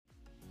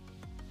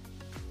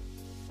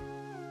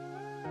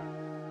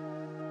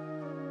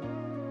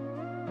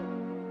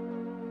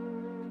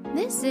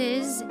This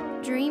is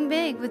Dream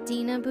Big with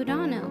Dina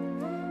Budano.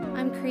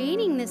 I'm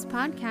creating this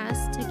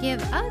podcast to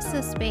give us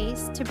a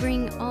space to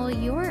bring all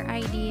your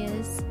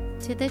ideas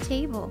to the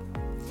table.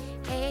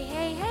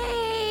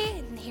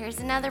 Hey, here's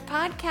another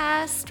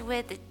podcast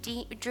with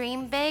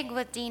Dream Big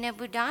with Dina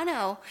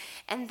Budano.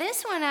 And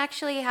this one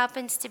actually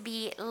happens to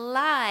be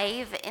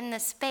live in the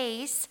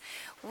space,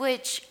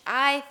 which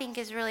I think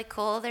is really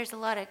cool. There's a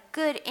lot of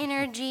good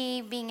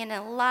energy being in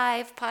a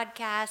live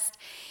podcast,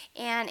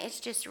 and it's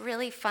just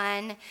really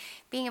fun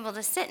being able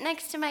to sit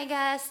next to my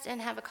guest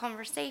and have a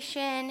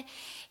conversation.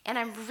 And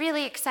I'm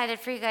really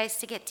excited for you guys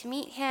to get to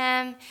meet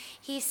him.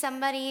 He's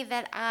somebody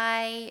that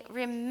I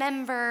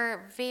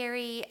remember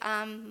very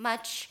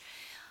much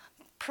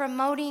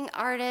promoting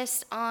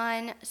artists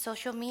on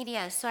social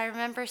media. So I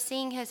remember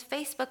seeing his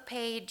Facebook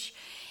page,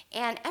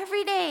 and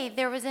every day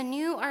there was a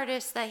new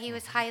artist that he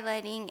was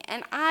highlighting,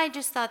 and I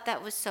just thought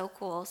that was so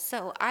cool.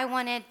 So I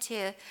wanted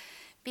to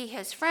be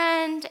his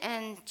friend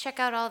and check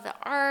out all the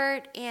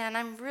art, and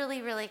I'm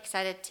really, really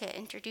excited to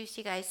introduce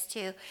you guys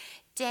to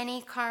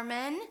Denny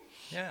Carmen.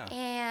 Yeah.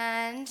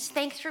 And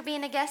thanks for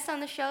being a guest on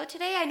the show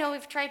today. I know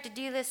we've tried to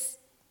do this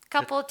a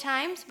couple of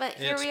times, but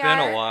here we are.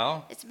 It's been a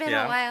while. It's been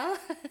a while.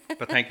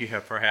 But thank you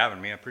for having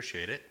me. I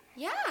appreciate it.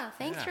 Yeah,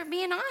 thanks for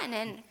being on.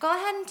 And go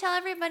ahead and tell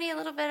everybody a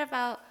little bit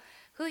about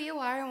who you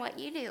are and what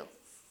you do.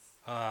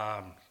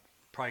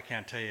 Probably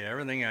can't tell you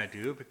everything I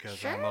do because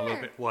Sure. I'm a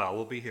little bit,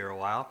 we'll be here a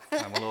while.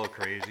 I'm a little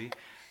crazy.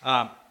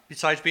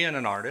 Besides being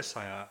an artist,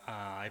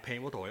 I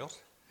paint with oils.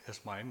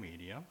 It's my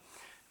medium.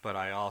 But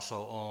I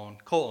also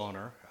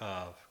co-owner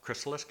of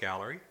Chrysalis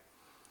Gallery.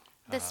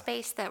 The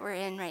space that we're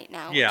in right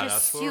now, Yeah, which is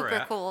that's where we're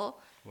super at. cool.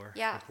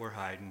 We're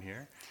hiding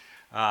here.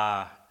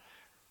 I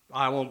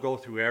won't go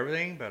through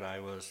everything, but I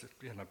was,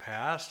 in the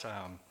past,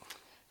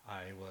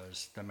 I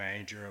was the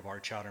manager of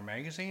Art Chowder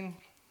Magazine.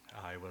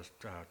 I was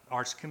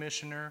arts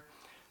commissioner.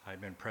 I've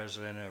been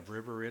president of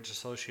River Ridge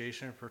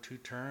Association for 2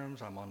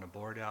 terms. I'm on the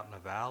board out in the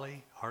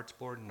Valley, Arts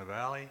Board in the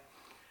Valley.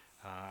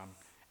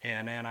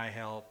 And then I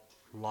help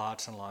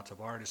lots and lots of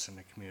artists in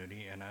the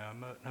community, and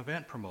I'm an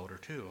event promoter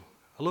too.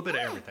 A little bit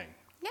of everything.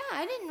 Yeah,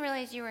 I didn't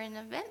realize you were an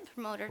event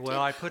promoter too.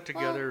 Well, I put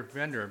together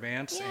vendor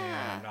events,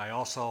 and I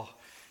also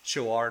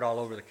show art all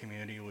over the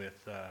community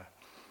with,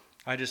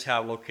 I just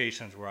have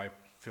locations where I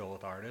fill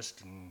with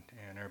artists, and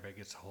everybody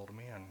gets a hold of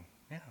me, and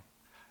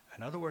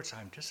in other words,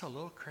 I'm just a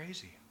little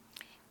crazy.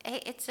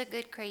 Hey, it's a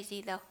good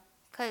crazy though,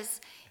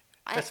 because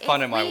it's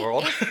fun in my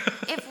world.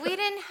 if we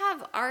didn't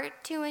have art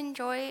to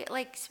enjoy,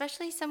 like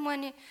especially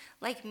someone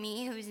like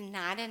me who's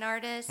not an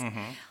artist,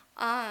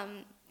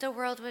 the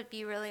world would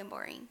be really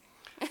boring.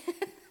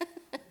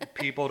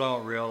 People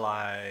don't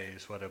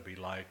realize what it'd be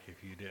like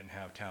if you didn't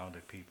have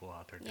talented people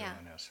out there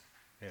doing this.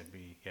 It'd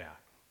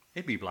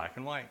be black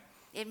and white.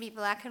 It'd be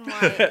black and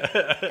white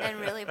and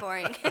really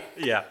boring.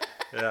 Yeah.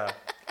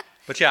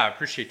 But I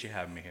appreciate you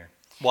having me here.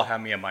 Well,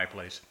 having me at my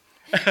place.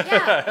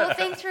 Well,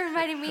 thanks for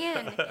inviting me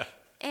in.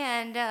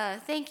 And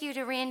thank you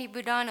to Randy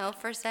Budano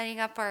for setting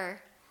up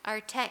our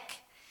tech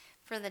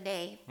for the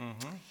day.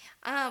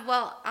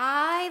 Well,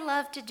 I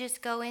love to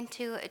just go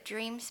into a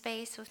dream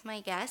space with my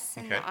guests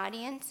and the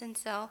audience, and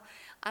so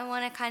I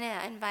want to kind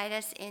of invite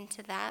us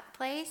into that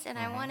place, and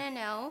I want to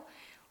know,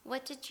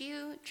 what did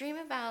you dream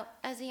about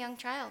as a young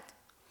child?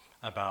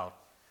 About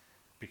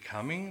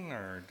becoming,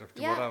 or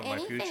what about my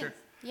anything. future?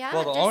 Yeah,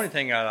 well, the only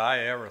thing that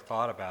I ever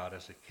thought about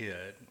as a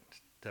kid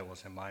that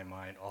was in my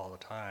mind all the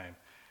time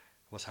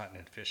was hunting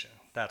and fishing.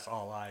 That's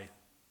all I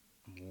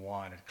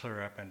wanted.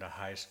 Clear up into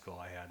high school,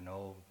 I had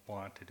no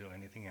want to do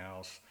anything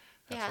else.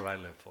 That's what I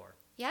lived for.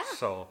 Yeah.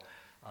 So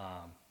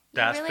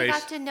that's you really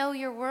got to know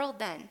your world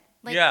then,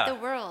 like the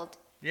world.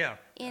 Yeah.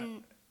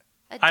 In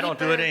I don't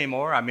do it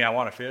anymore. I mean, I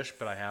want to fish,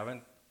 but I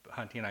haven't.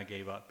 Hunting, I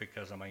gave up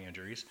because of my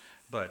injuries.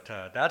 But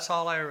that's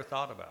all I ever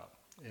thought about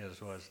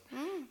was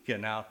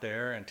getting out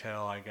there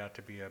until I got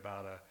to be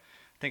about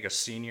a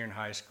senior in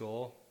high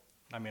school.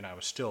 I mean, I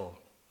was still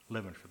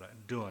living for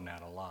that, doing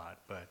that a lot.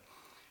 But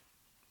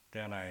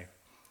then I,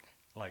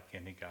 like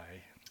any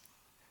guy,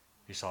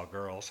 he saw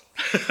girls,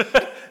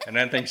 and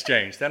then things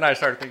changed. Then I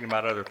started thinking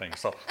about other things.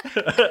 So.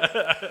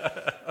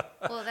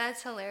 Well,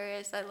 that's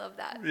hilarious. I love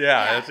that.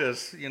 Yeah, it's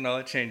just,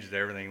 it changes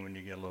everything when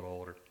you get a little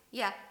older.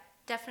 Yeah,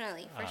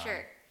 definitely, for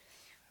sure.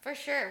 For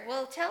sure.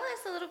 Well, tell us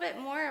a little bit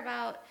more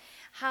about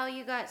how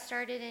you got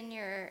started in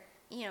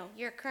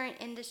your current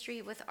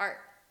industry with art.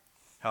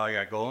 How I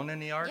got going in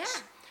the arts?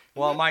 Yeah.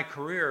 Well, my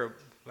career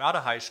out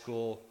of high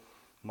school,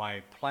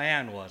 my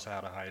plan was I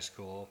was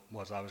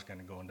going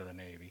to go into the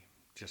Navy,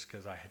 just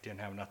because I didn't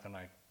have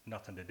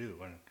nothing to do,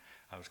 and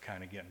I was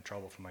kind of getting in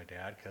trouble from my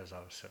dad because I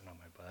was sitting on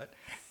my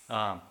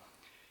butt.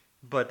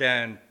 But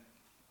then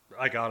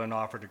I got an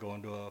offer to go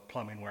into a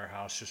plumbing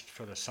warehouse just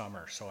for the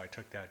summer, so I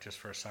took that just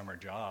for a summer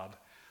job.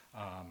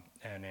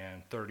 And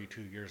then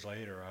 32 years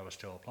later, I was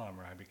still a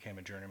plumber. I became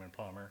a journeyman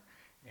plumber,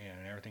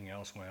 and everything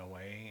else went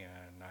away,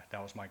 and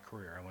that was my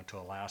career. I went to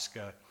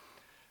Alaska,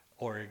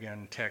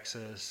 Oregon,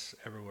 Texas,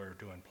 everywhere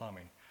doing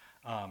plumbing.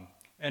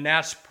 And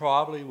that's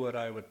probably what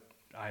I would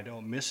I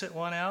don't miss it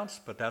 1 ounce,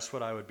 but that's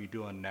what I would be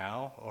doing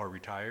now or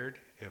retired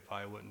if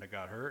I wouldn't have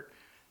got hurt.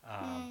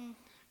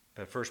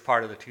 The first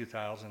part of the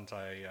 2000s,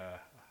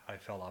 I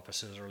fell off a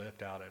scissor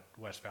lift out at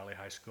West Valley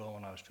High School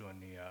when I was doing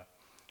the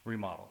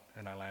remodel,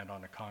 and I landed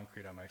on the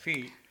concrete on my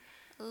feet.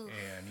 Oof.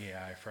 And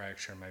yeah, I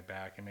fractured my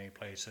back in many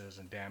places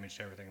and damaged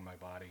everything in my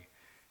body.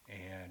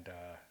 And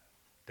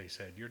they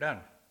said, "You're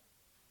done."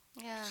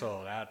 Yeah.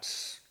 So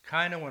that's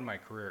kind of when my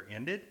career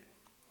ended.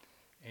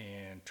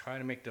 And trying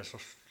to make this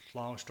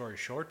long story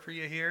short for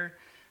you here,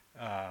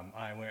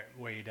 I went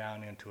way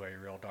down into a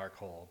real dark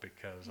hole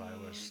because I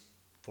was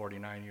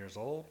 49 years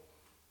old.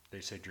 They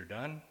said, "You're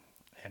done,"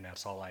 and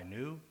that's all I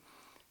knew.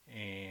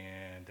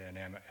 And then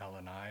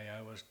L&I,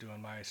 I was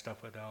doing my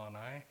stuff with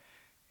L&I,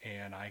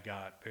 and I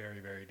got very,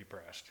 very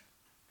depressed.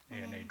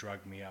 And they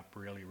drugged me up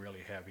really,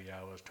 really heavy.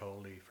 I was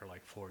totally, for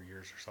like 4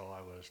 years or so,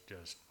 I was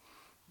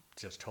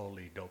just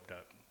totally doped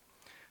up.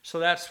 So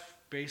that's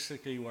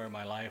basically where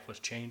my life was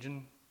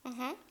changing.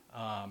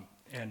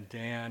 And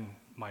then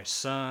my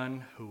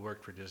son, who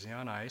worked for Disney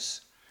on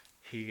Ice,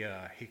 he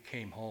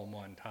came home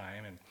one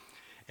time,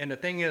 and the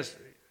thing is,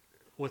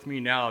 with me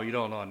now, you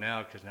don't know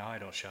now because now I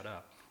don't shut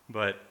up.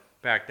 But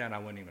back then I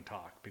wouldn't even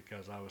talk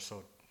because I was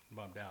so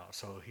bummed out.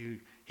 So he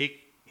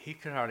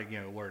could hardly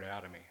get a word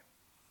out of me.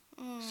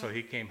 So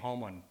he came home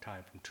one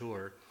time from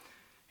tour,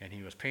 and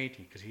he was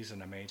painting because he's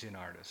an amazing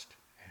artist.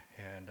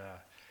 And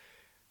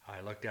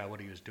I looked at what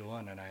he was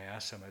doing, and I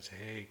asked him, I said,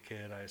 "Hey,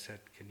 kid," I said,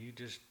 "can you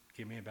just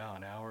give me about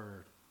an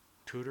hour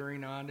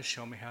tutoring on to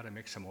show me how to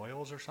mix some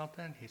oils or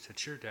something?" He said,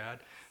 "Sure, Dad."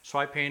 So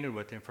I painted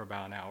with him for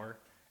about an hour,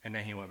 and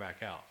then he went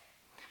back out.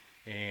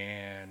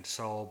 And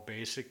so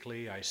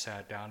basically I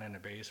sat down in the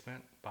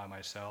basement by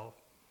myself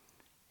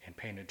and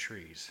painted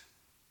trees.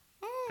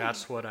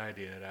 That's what I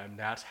did. And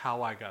that's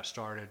how I got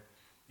started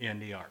in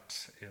the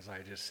arts, is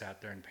I just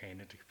sat there and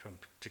painted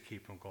to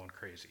keep them going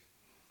crazy.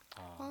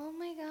 Oh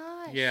my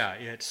gosh.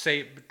 Yeah,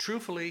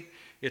 truthfully,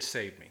 it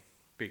saved me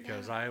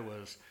because I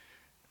was,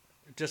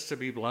 just to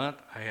be blunt,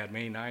 I had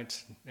many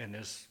nights, and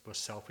this was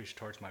selfish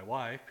towards my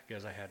wife,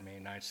 because I had many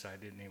nights I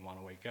didn't even want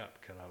to wake up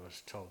because I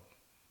was so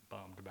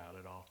bummed about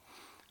it all.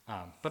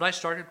 But I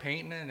started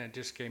painting, and it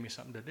just gave me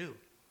something to do.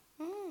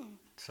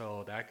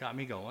 So that got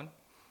me going.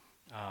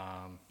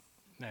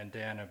 And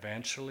then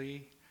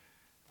eventually,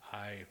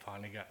 I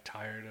finally got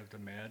tired of the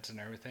meds and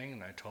everything,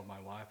 and I told my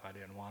wife I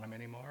didn't want them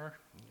anymore,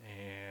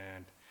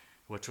 and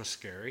which was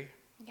scary.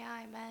 Yeah,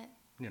 I bet.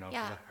 You know,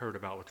 'cause I heard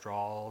about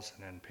withdrawals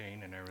and then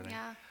pain and everything.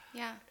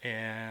 Yeah.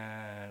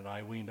 And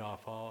I weaned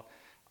off all.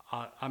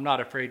 I'm not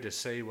afraid to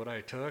say what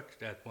I took.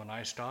 That when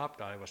I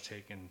stopped, I was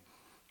taking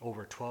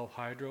over 12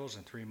 hydros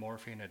and 3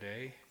 morphine a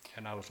day,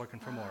 and I was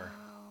looking for more.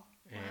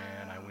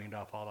 And I weaned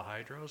off all the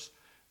hydros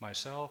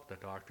myself. The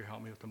doctor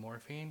helped me with the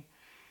morphine,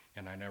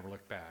 and I never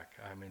looked back.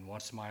 I mean,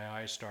 once my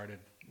eyes started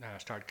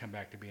coming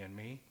back to being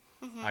me,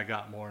 I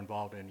got more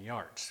involved in the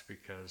arts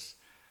because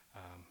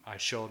I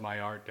showed my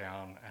art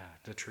down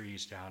the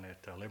trees down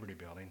at the Liberty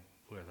Building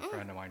with a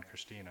friend of mine,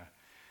 Christina.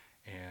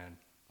 And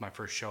my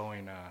first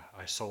showing,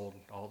 I sold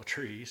all the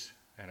trees,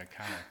 and it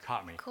kind of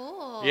caught me.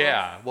 Cool.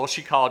 Yeah. Well,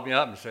 she called me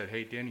up and said,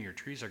 "Hey, Denny, your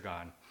trees are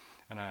gone."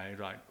 And I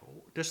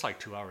just like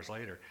 2 hours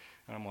later,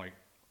 and I'm like,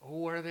 "Oh,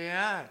 where are they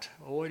at?"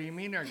 "Oh, what do you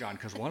mean they're gone?"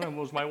 Because one of them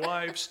was my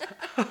wife's.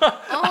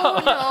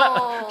 Oh,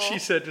 no. She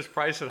said, "Just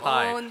price it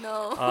high." Oh,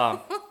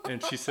 no.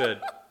 And she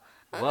said,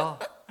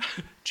 "Well,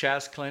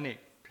 Chaz Clinic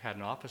had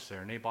an office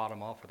there, and they bought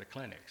them all for the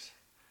clinics."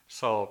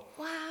 So,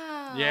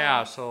 Wow.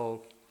 yeah,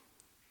 so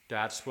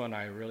that's when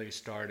I really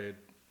started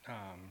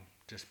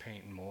just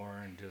painting more,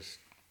 and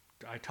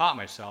I taught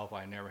myself.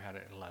 I never had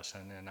a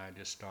lesson, and I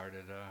just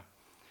started,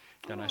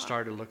 then I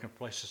started looking for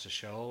places to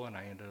show, and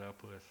I ended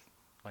up with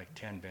like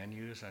 10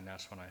 venues, and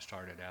that's when I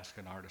started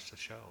asking artists to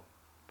show.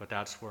 But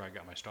that's where I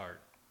got my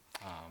start.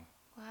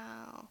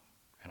 Wow.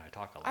 And I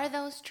talk a lot. Are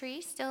those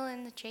trees still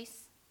in the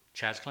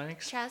Chaz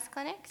Clinics? Chaz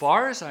Clinics?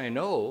 Far as I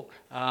know,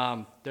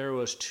 there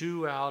was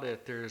 2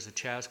 there's a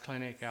Chaz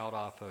Clinic out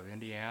off of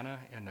Indiana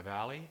in the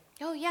valley.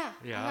 Oh, yeah.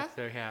 Yeah,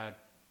 they had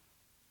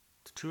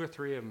 2 or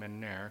 3 of them in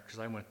there, because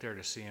I went there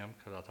to see them,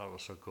 because I thought it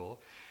was so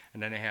cool.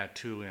 And then they had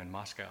 2 in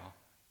Moscow.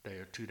 They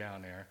had 2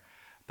 down there.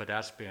 But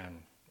that's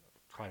been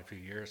quite a few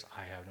years.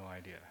 I have no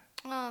idea.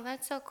 Oh,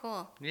 that's so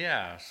cool.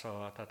 Yeah,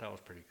 so I thought that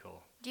was pretty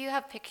cool. Do you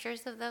have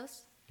pictures of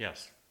those?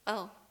 Yes.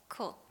 Oh,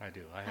 cool. I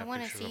do. I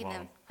want to see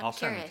them. I'll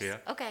send them to you.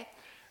 Okay.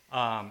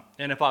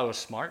 And if I was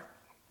smart,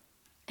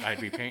 I'd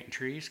be painting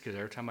trees, because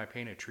every time I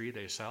paint a tree,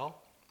 they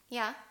sell.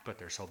 Yeah. But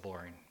they're so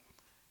boring.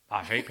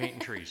 I hate painting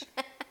trees.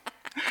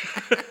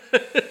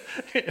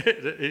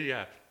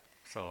 Yeah.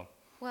 So.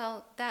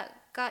 Well,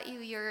 that got you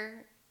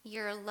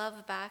your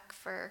love back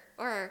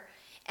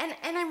and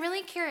I'm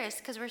really curious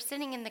because we're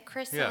sitting in the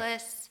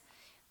Chrysalis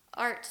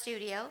Art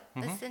Studio.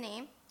 That's the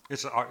name.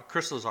 It's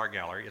Chrysalis Art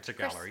Gallery. It's a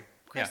gallery.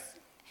 Yeah.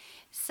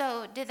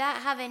 So, did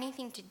that have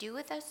anything to do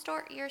with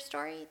your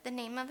story? The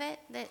name of it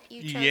that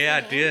you chose? Yeah,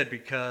 it did,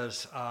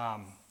 because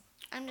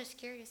I'm just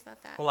curious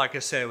about that. well, like I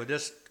said,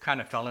 this kind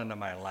of fell into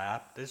my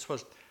lap.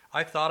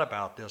 I thought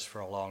about this for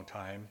a long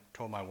time.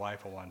 Told my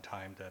wife at one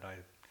time that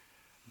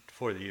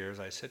for the years,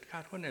 I said,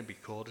 God, wouldn't it be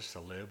cool just to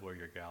live where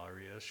your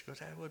gallery is? She goes,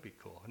 that would be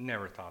cool. I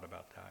never thought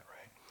about that,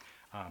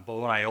 right? But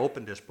when I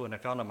opened this book and I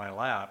found it in my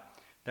lap,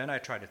 then I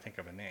tried to think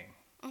of a name.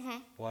 Mm-hmm.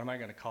 What am I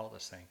going to call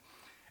this thing?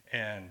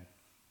 And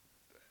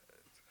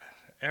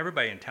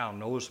everybody in town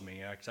knows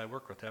me because I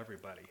work with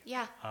everybody.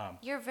 Yeah,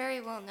 you're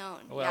very well known.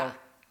 Well,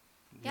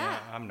 yeah,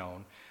 I'm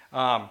known.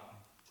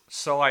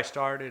 So I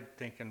started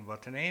thinking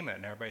what to name it,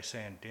 and everybody's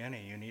saying,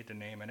 Denny, you need to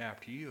name it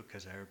after you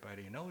because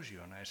everybody knows you.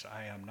 And I said,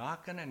 I am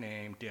not going to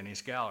name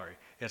Denny's Gallery.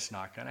 It's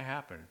not going to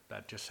happen.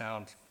 That just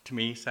sounds, to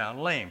me,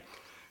 lame.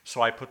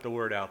 So I put the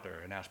word out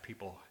there and asked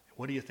people,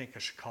 what do you think I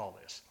should call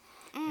this?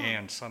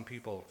 And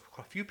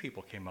a few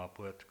people came up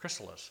with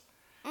Chrysalis.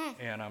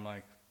 And I'm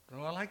like,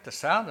 well, I like the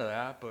sound of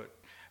that, but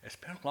it's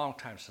been a long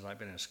time since I've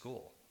been in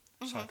school.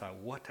 So I thought,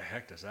 what the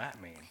heck does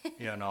that mean?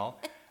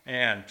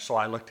 And so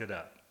I looked it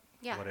up,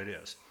 what it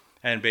is.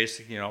 And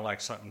basically, like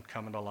something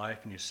coming to life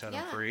and you set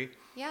them free.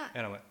 Yeah.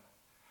 And I went,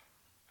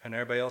 and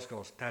everybody else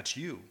goes, that's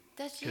you.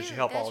 That's you. Because you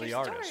help That's all the your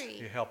artists. story.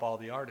 You help all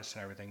the artists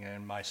and everything,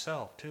 and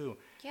myself too.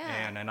 Yeah.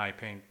 And then I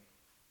paint,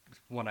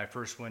 when I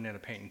first went into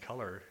painting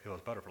color, it was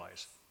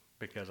butterflies.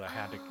 Because I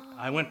had to,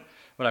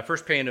 when I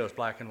first painted it was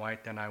black and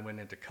white, then I went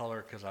into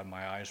color because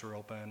my eyes were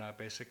opening up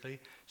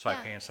basically. So I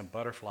painted some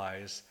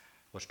butterflies,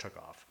 which took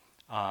off.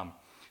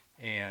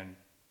 And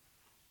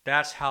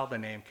that's how the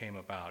name came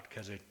about,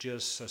 because it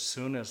just, as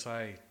soon as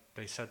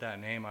they said that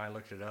name, I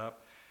looked it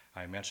up.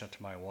 I mentioned it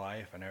to my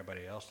wife and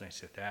everybody else, and they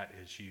said, that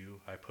is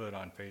you. I put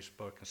on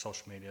Facebook and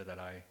social media that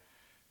I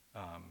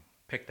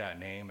picked that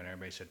name, and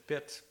everybody said,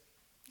 fits.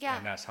 Yeah.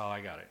 And that's how I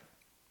got it.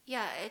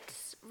 Yeah,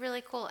 it's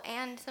really cool.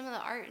 And some of the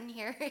art in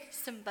here is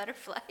some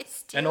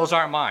butterflies, too. And those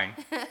aren't mine.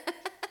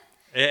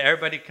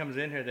 Everybody comes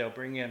in here, they'll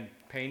bring in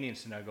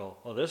paintings, and they'll go,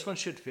 oh, this one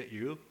should fit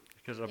you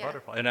because of the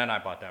butterfly. And then I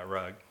bought that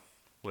rug,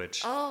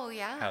 which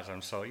has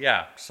them. So,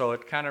 so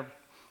it kind of,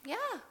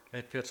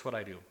 it fits what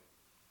I do.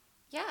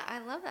 Yeah, I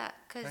love that.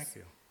 Thank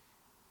you.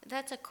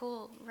 That's a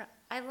cool,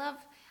 I love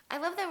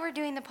that we're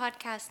doing the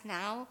podcast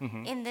now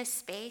in this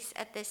space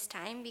at this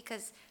time,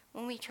 because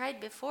when we tried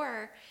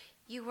before,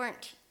 you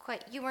weren't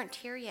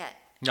here yet.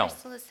 No.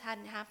 Chrysalis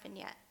hadn't happened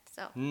yet.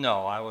 So.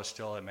 No, I was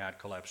still at Mad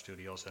Collab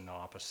Studios in the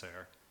office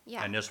there.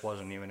 Yeah. And this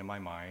wasn't even in my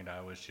mind. I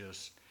was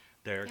just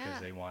there because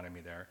they wanted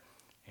me there.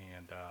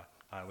 And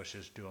I was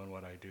just doing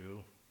what I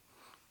do.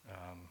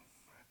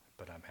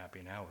 But I'm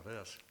happy now with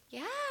this.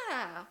 Yeah.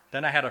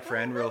 Then I had a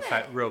friend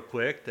real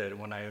quick that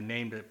when I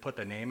put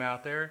the name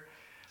out there,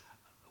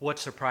 what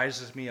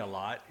surprises me a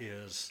lot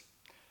is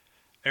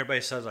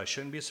everybody says I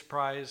shouldn't be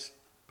surprised,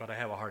 but I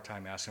have a hard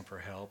time asking for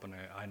help,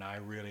 and I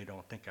really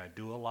don't think I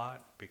do a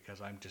lot because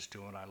I'm just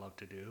doing what I love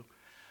to do.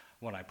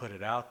 When I put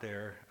it out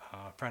there,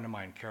 a friend of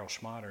mine, Carol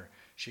Schmatter,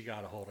 she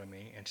got a hold of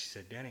me, and she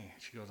said, Denny,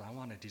 she goes, I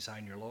want to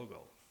design your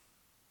logo.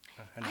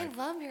 And I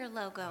love your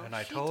logo. And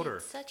I told her,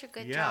 such a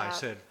good job. Yeah, I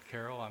said,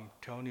 Carol, I'm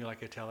telling you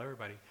like I tell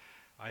everybody,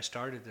 I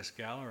started this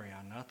gallery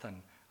on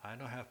nothing. I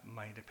don't have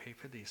money to pay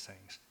for these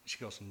things. She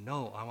goes,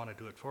 no, I want to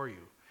do it for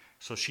you.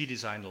 So she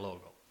designed the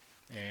logo.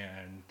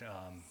 And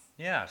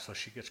so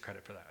she gets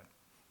credit for that.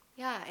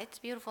 Yeah, it's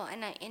beautiful.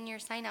 And in your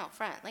sign out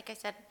front, like I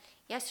said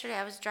yesterday,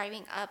 I was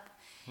driving up,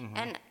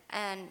 and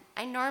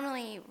I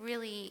normally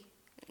really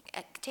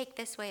take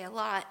this way a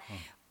lot,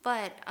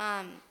 but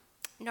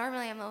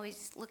normally I'm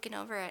always looking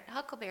over at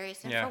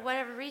Huckleberry's, and for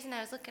whatever reason I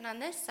was looking on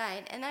this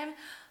side, and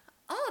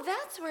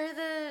that's where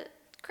the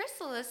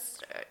Chrysalis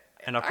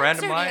and a friend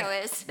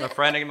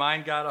of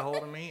mine got a hold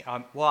of me.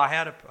 I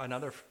had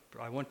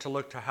I went to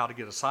look to how to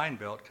get a sign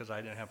built because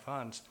I didn't have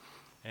funds,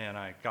 and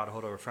I got a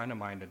hold of a friend of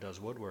mine that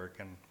does woodwork,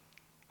 and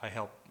I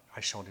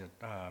showed him,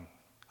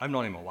 I've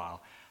known him a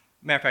while.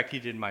 Matter of fact, he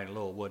did my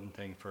little wooden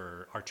thing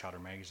for Art Chowder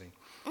magazine.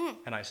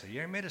 And I said,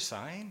 you ever made a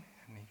sign?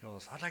 And he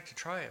goes, I'd like to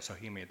try it. So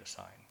he made the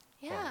sign.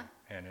 Yeah.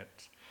 And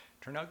it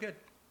turned out good.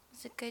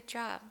 It's a good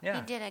job. Yeah.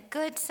 You did a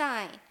good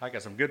sign. I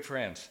got some good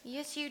friends.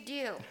 Yes, you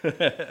do.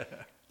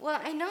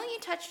 Well, I know you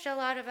touched a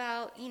lot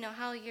about,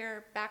 how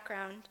your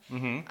background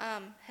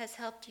has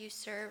helped you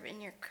serve in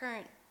your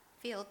current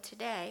field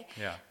today.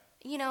 Yeah.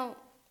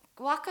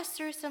 Walk us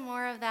through some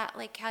more of that,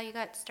 like how you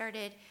got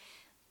started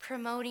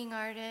promoting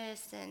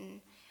artists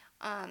and,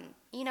 and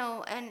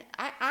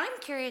I'm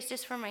curious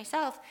just for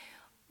myself,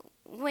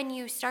 when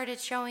you started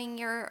showing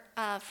your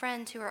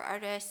friends who are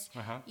artists,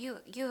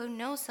 you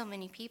know so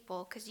many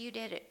people because you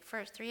did it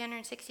for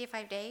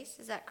 365 days.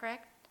 Is that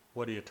correct?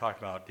 What are you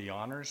talking about? The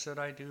honors that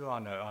I do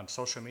on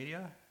social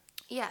media?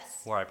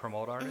 Yes. Where I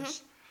promote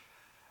artists?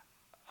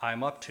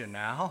 I'm up to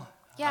now.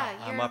 Yeah,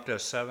 I'm up to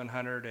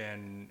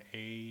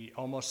 780,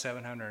 almost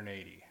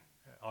 780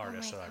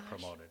 artists that I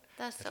promoted.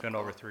 It's been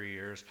cool. over 3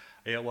 years.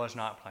 It was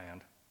not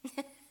planned.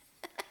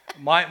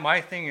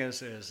 My thing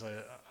is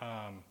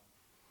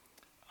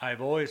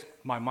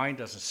my mind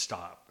doesn't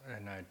stop,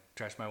 and it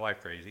drives my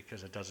wife crazy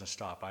because it doesn't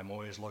stop. I'm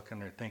always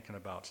looking or thinking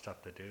about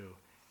stuff to do,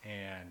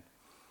 and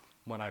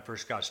when I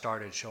first got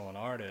started showing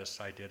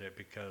artists, I did it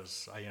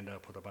because I ended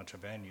up with a bunch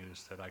of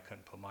venues that I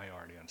couldn't put my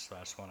art in. So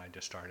that's when I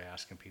just started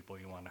asking people,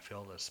 you want to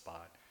fill this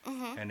spot?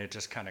 And it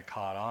just kind of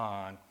caught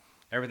on.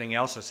 Everything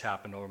else that's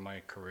happened over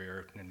my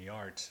career in the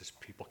arts is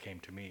people came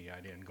to me.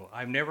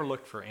 I've never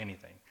looked for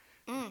anything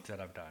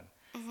that I've done.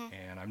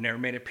 And I've never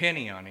made a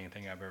penny on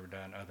anything I've ever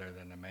done other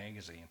than a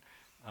magazine.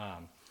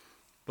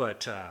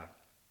 But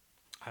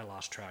I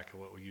lost track of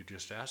what you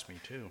just asked me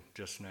too,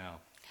 just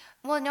now.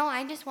 Well, no,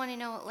 I just want to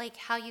know like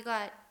how you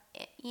got,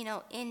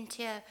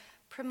 into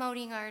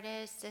promoting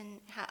artists and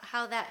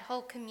how that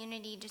whole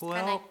community just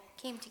kind of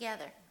came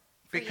together.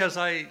 Because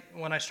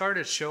when I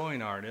started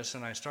showing artists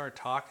and I started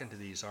talking to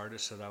these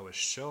artists that I was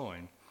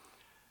showing,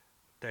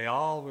 they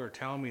all were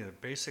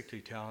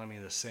basically telling me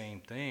the same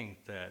thing,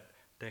 that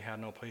they had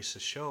no place to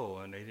show,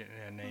 and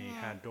they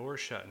had doors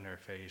shut in their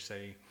face.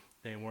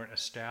 They weren't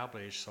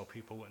established, so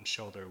people wouldn't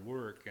show their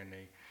work, and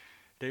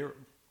there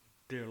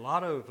are a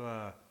lot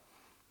of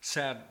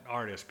sad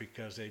artists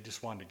because they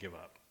just wanted to give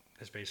up.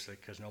 It's basically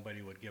because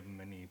nobody would give them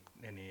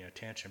any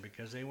attention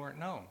because they weren't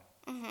known.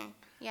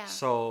 Yeah.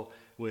 So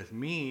with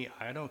me,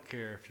 I don't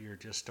care if you're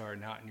just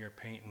starting out and you're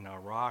painting a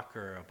rock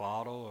or a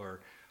bottle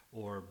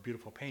or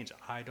beautiful paints.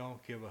 I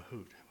don't give a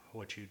hoot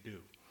what you do.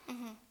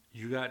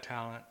 You got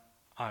talent,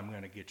 I'm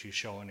going to get you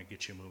showing and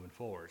get you moving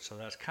forward. So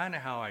that's kind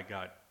of how I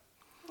got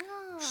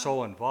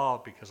so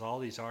involved, because all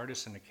these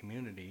artists in the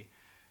community,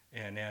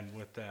 and then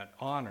with that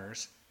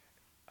honors,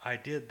 I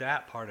did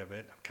that part of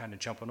it. I'm kind of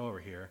jumping over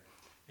here,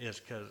 is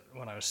because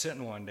when I was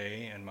sitting one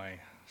day in my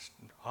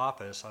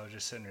office, I was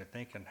just sitting there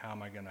thinking, how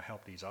am I going to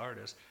help these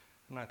artists?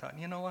 And I thought,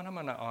 you know what,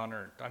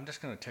 I'm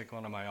just going to take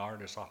one of my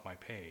artists off my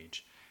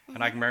page.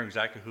 And I can remember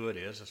exactly who it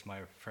is. It's my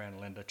friend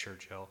Linda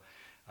Churchill.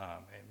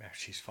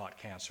 She's fought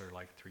cancer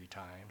like 3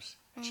 times,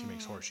 and she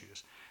makes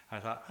horseshoes. I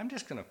thought, I'm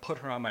just going to put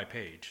her on my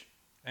page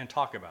and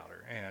talk about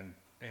her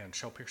and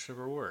show pictures of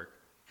her work,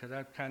 because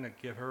I'd kind of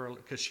give her,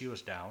 because she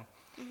was down.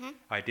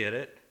 I did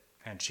it,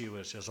 and she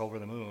was just over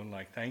the moon,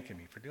 like thanking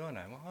me for doing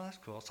that. Well, that's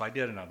cool. So I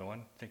did another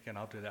one, thinking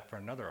I'll do that for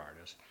another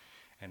artist.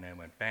 And then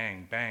went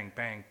bang, bang,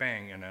 bang,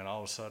 bang, and then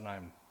all of a sudden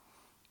I'm,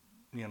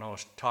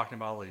 talking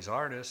about all these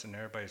artists, and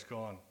everybody's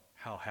going,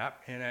 how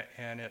happy,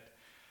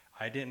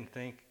 I didn't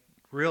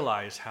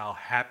realize how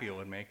happy it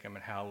would make them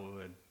and how it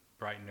would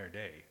brighten their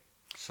day.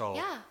 So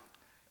yeah.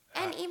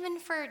 And even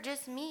for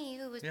just me,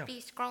 who would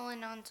be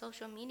scrolling on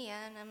social media,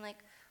 and I'm like,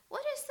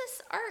 what is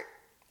this art?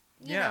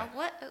 You know,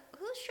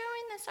 who's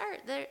showing this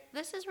art?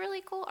 This is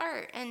really cool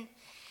art. And,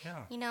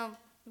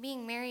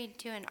 being married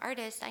to an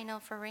artist, I know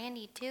for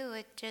Randy too,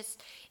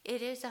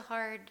 it is a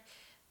hard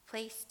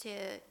place to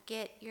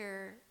get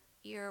your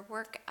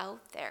work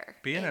out there.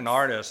 Being an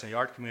artist in the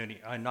art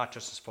community, not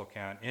just in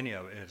Spokane, any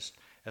of it,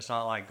 it's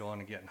not like going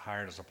and getting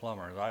hired as a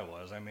plumber as I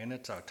was. I mean,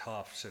 it's a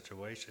tough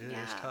situation. It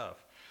is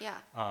tough. Yeah.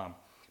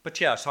 But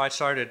so I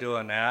started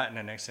doing that, and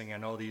the next thing I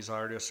know, these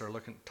artists are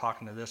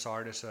talking to this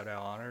artist that I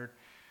honored.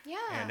 Yeah.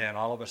 And then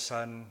all of a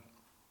sudden,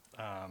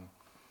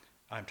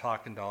 I'm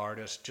talking to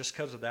artists just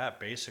because of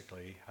that,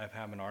 basically. I've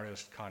had an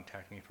artist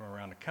contact me from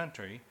around the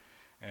country,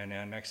 and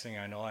then next thing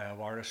I know, I have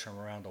artists from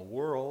around the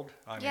world.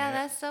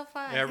 That's so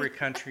fun. Every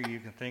country you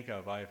can think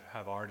of, I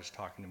have artists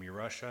talking to me,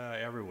 Russia,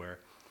 everywhere.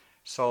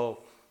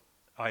 So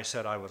I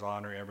said I would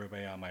honor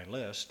everybody on my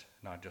list,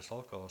 not just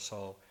local,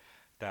 so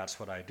that's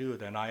what I do.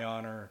 Then I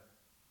honor,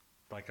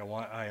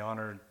 I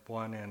honored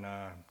one in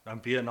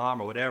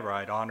Vietnam or whatever.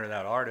 I'd honor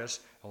that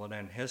artist. Well,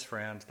 then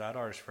that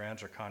artist's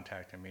friends are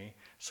contacting me.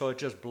 So it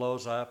just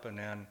blows up, and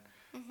then,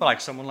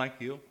 like someone like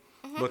you,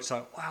 looks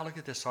like, wow, look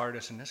at this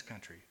artist in this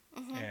country.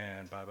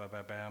 And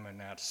bam, and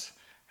that's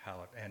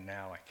how and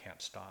now I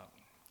can't stop.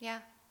 Yeah.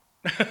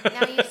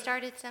 Now you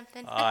started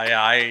something.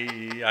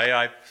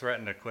 I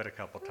threatened to quit a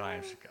couple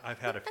times. I've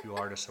had a few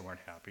artists that weren't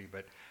happy,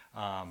 but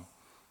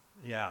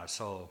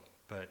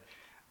but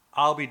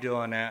I'll be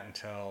doing that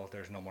until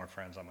there's no more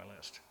friends on my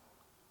list.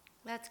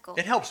 That's cool.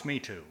 It helps me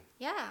too.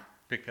 Yeah.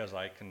 Because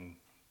I can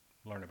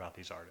learn about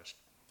these artists.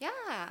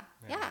 Yeah.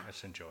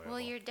 It's enjoyable. Well,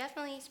 you're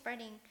definitely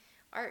spreading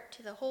art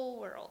to the whole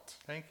world.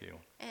 Thank you.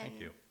 Thank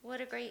you. What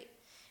a great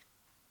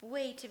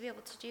way to be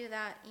able to do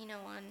that,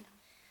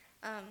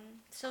 on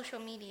social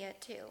media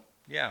too.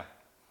 Yeah.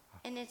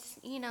 And it's,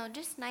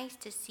 just nice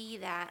to see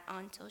that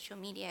on social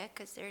media,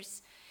 because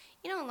there's,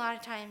 a lot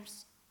of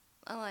times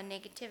a lot of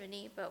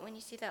negativity, but when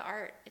you see the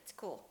art, it's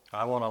cool.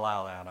 I won't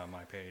allow that on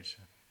my page.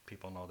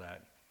 People know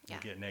that. Yeah.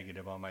 You get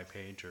negative on my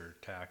page or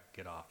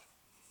get off.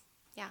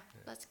 Yeah,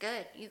 that's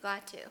good. You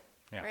got to,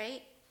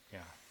 right? Yeah.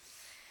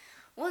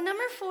 Well,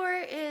 number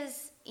 4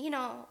 is,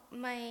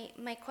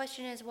 my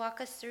question is,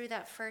 walk us through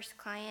that first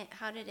client.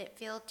 How did it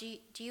feel? Do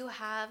you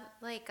have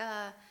like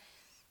a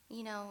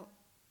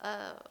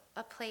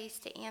place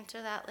to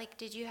answer that? Like,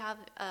 did you have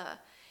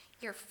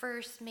your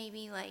first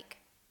maybe like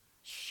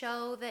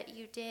show that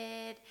you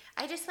did?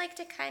 I just like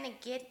to kind of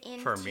get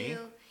into. For me?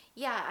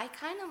 Yeah, I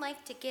kind of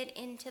like to get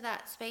into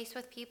that space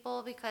with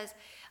people, because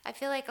I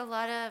feel like a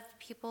lot of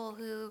people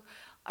who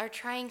are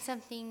trying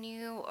something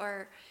new,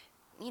 or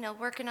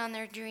working on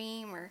their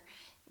dream, or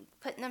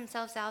putting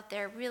themselves out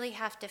there really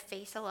have to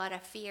face a lot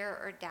of fear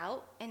or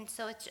doubt. And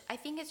so I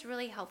think it's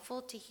really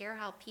helpful to hear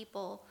how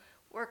people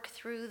work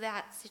through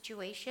that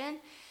situation.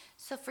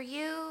 So for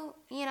you,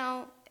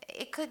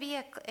 it could be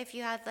if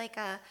you had like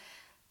a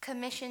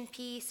commission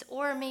piece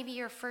or maybe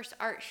your first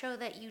art show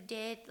that you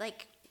did,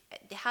 like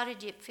how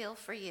did it feel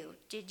for you?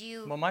 Did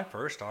you? Well, my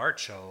first art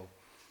show,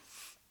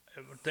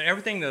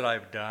 everything that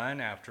I've done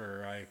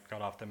after I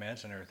got off the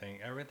meds and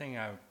everything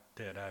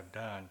I've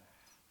done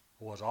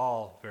was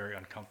all very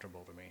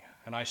uncomfortable to me.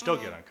 And I still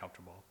get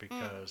uncomfortable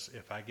because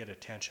if I get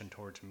attention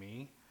towards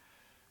me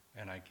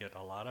and I get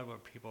a lot of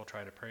people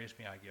try to praise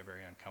me, I get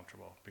very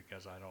uncomfortable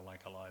because I don't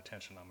like a lot of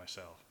attention on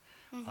myself.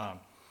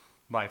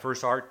 My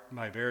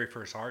very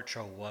first art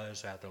show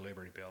was at the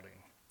Liberty Building.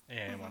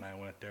 And when I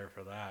went there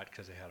for that,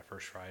 because they had a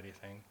First Friday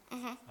thing,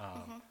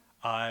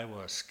 I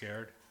was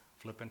scared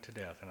flipping to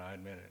death, and I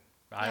admit it.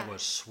 I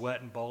was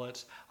sweating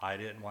bullets. I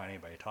didn't want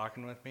anybody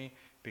talking with me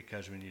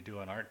because when you do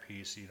an art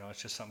piece,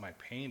 it's just something I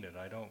painted.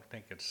 I don't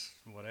think it's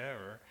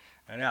whatever.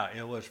 And yeah,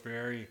 it was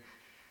very,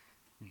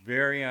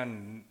 very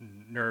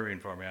unnerving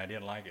for me. I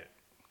didn't like it,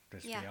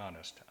 just to be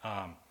honest.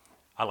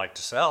 I like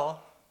to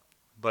sell,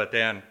 but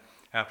then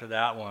after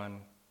that one,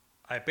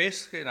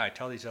 and I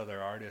tell these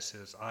other artists,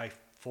 is I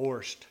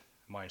forced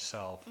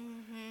myself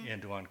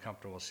into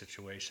uncomfortable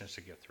situations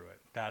to get through it.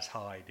 That's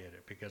how I did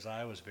it, because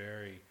I was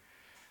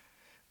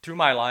through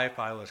my life,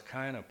 I was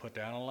kind of put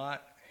down a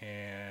lot,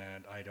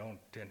 and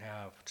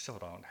still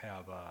don't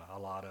have a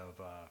lot of,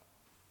 I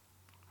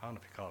don't know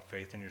if you call it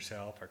faith in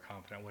yourself or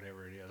confident,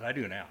 whatever it is. I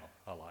do now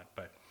a lot,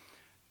 but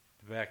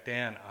back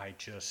then I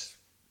just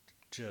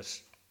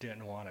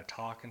didn't want to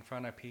talk in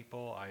front of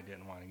people. I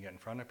didn't want to get in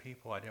front of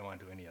people. I didn't want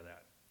to do any of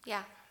that.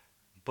 Yeah.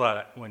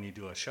 But when you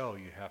do a show,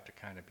 you have to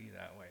kind of be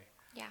that way.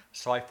 Yeah.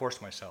 So I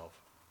forced myself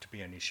to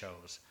be in these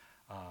shows.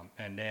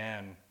 And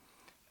then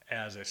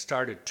as it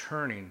started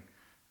turning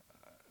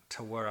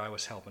to where I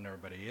was helping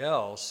everybody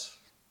else,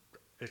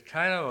 it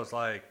kind of was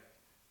like,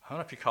 I don't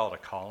know if you call it a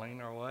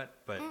calling or what,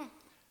 but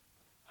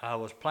I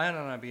was planning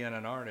on being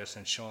an artist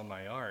and showing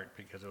my art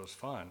because it was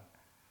fun.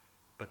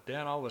 But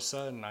then all of a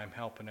sudden, I'm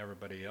helping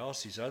everybody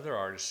else, these other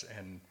artists,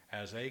 and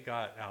as they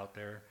got out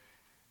there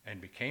and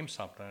became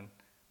something,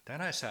 then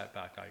I sat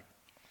back like,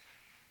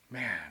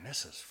 man,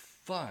 this is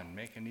fun,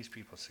 making these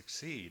people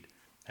succeed.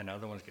 And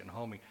other ones getting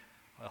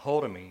a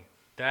hold of me.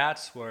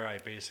 That's where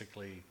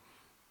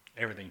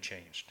everything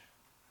changed.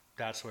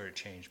 That's where it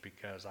changed,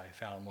 because I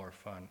found more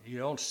fun. You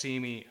don't see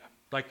me,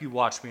 like you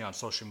watch me on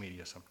social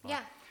media sometimes.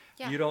 Yeah.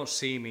 Yeah. You don't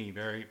see me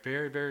very,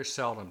 very, very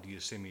seldom do you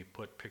see me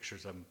put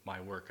pictures of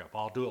my work up.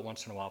 I'll do it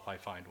once in a while if I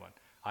find one.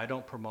 I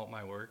don't promote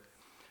my work.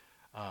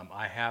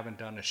 I haven't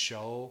done a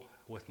show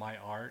with my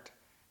art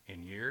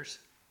in years.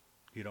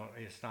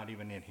 It's not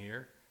even in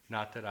here.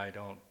 Not that I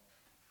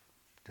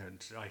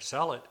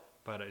sell it,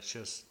 but it's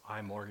just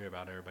I'm worried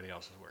about everybody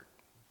else's work.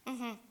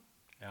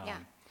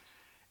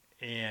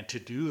 And to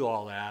do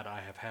all that, I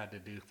have had to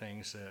do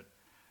things that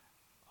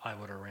I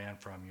would have ran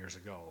from years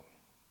ago,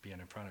 being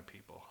in front of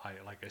people.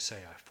 Like I say,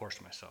 I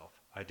forced myself.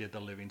 I did the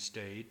living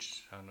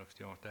stage. I don't know if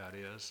you know what that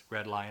is.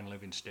 Red Lion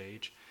living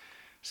stage.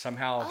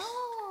 Somehow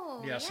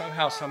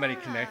somebody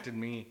connected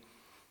me.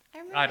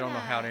 I don't know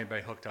how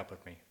anybody hooked up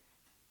with me.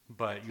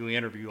 But you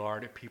interview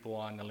people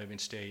on the living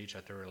stage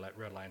at the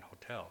Red Lion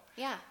Hotel.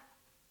 Yeah.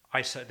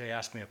 They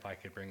asked me if I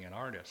could bring in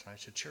artists, and I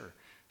said, sure.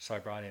 So I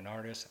brought in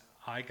artists.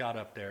 I got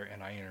up there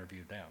and I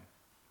interviewed them.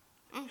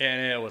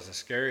 And it was the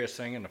scariest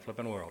thing in the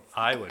flipping world.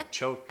 I would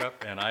choke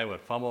up and I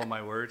would fumble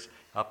my words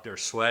up there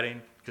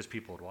sweating because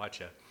people would watch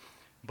it.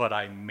 But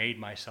I made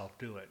myself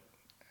do it.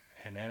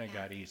 And then it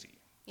got easy.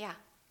 Yeah.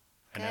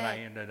 And then I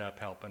ended up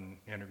helping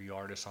interview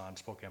artists on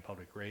Spokane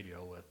Public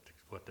Radio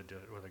with the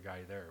guy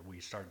there. We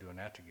started doing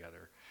that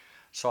together.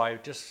 So I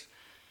just,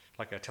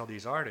 like I tell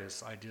these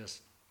artists, I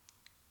just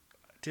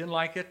didn't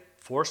like it,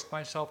 forced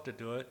myself to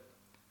do it,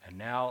 and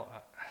now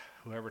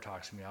whoever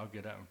talks to me, I'll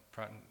get up in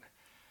front and,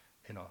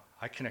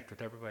 I connect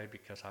with everybody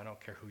because I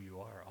don't care who you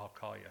are. I'll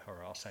call you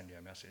or I'll send you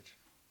a message.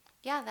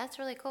 Yeah, that's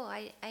really cool.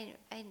 I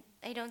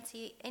don't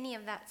see any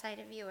of that side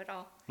of you at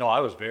all. No,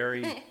 I was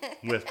very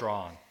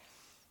withdrawn.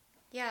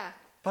 Yeah.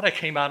 But I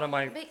came out of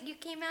my... But you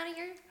came out of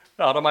your...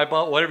 Out of my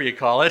butt, whatever you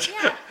call it.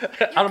 Yeah.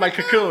 Out of my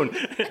cocoon.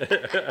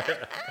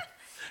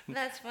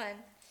 That's fun.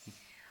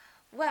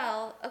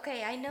 Well,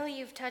 okay, I know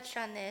you've touched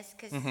on this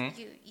because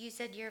you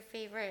said your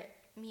favorite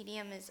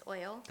medium is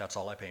oil. That's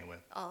all I paint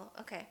with. Oh,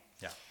 okay.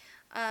 Yeah.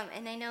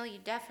 And I know you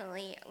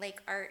definitely,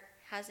 art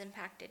has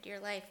impacted your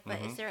life,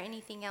 but is there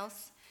anything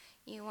else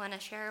you want to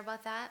share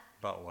about that?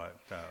 About what?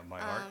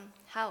 My art?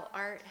 How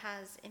art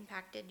has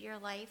impacted your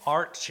life?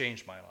 Art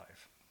changed my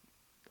life.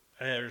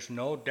 There's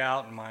no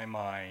doubt in my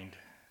mind,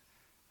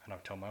 and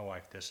I've told my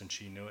wife this, and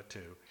she knew it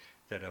too,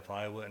 that if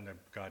I wouldn't have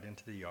got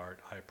into the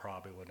art, I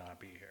probably would not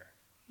be here.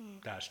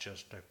 That's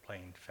just a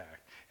plain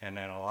fact. And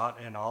then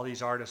all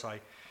these artists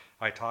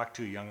I talk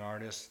to, young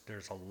artists,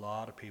 there's a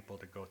lot of people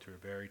that go through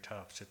very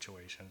tough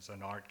situations,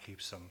 and art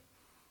keeps them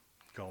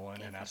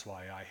going, and that's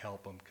why I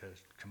help them,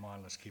 because come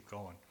on, let's keep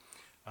going.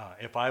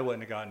 If I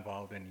wouldn't have got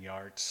involved in the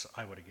arts,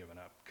 I would have given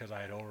up because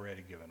I had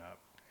already given up.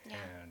 Yeah.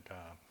 And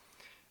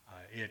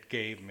it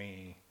gave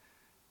me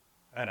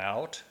an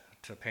out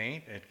to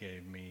paint. It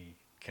gave me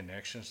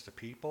connections to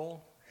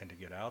people and to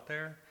get out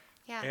there.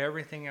 Yeah.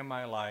 Everything in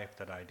my life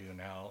that I do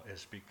now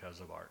is because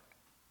of art.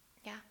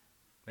 Yeah.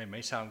 It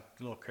may sound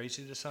a little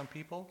crazy to some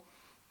people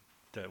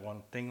that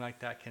one thing like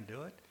that can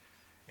do it.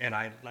 And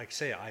I, like I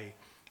say,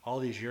 all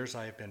these years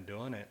I've been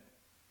doing it,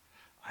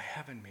 I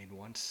haven't made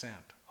 1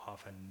 cent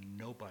off of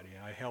nobody.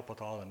 I help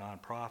with all the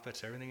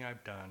nonprofits, everything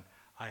I've done.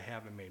 I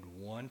haven't made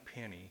 1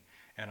 penny,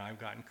 and I've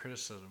gotten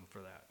criticism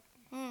for that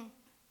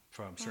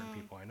from certain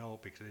people I know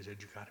because they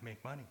said, you got to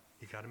make money.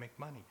 You got to make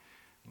money.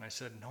 And I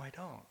said, no, I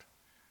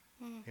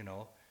don't. You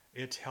know,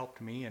 it's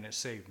helped me and it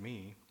saved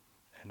me,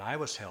 and I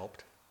was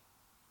helped,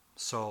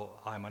 so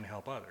I'm going to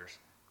help others.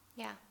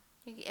 Yeah.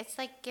 It's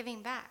like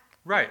giving back.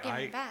 Right.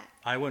 Giving back.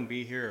 I wouldn't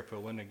be here if if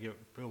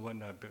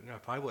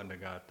I wouldn't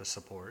have got the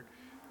support.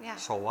 Yeah.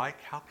 So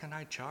how can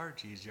I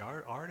charge these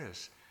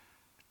artists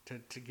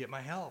to get my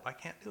help? I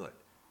can't do it.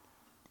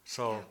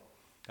 So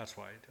that's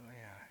why I do it.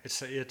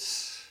 Yeah.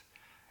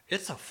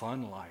 It's a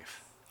fun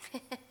life.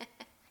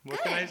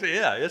 What can I say?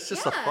 Yeah, it's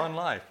just a fun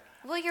life.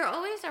 Well, you're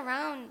always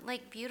around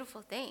like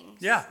beautiful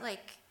things. Yeah.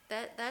 Like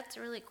that's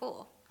really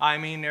cool. I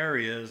mean, there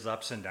is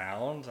ups and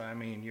downs. I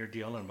mean, you're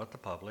dealing with the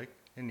public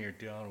and you're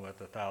dealing with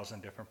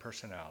 1,000 different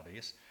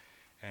personalities,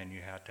 and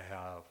you have to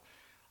have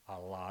a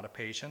lot of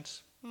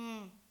patience.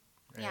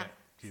 Yeah.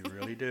 You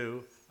really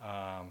do.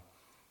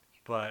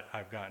 But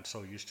I've gotten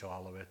so used to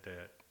all of it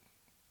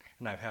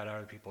and I've had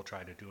other people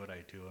try to do what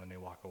I do and they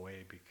walk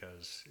away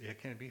because it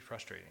can be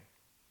frustrating.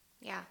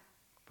 Yeah.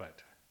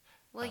 But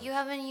Well, you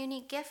have a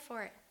unique gift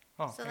for it.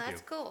 Oh, so thank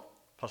that's you. cool.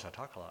 Plus I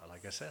talk a lot,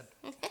 like I said.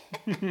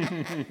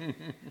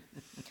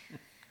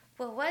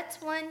 Well,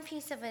 what's one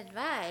piece of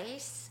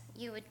advice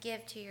you would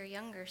give to your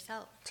younger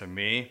self? To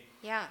me,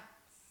 Yeah.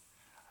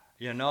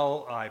 you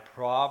know, I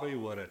probably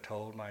would have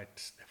told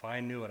if I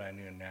knew what I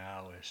knew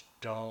now, is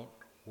don't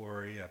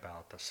worry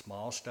about the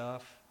small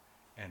stuff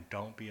and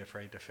don't be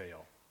afraid to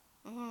fail.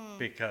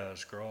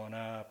 Because growing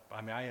up,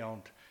 I mean, I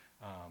owned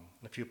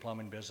a few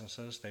plumbing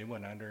businesses. They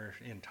went under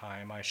in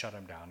time. I shut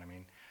them down. I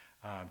mean,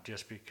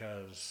 just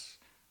because,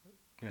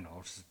 you know,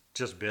 it's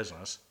just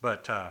business.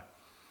 But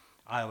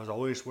I was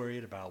always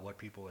worried about what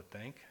people would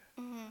think.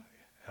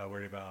 I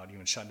worried about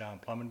even shutting down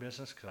plumbing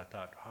business because I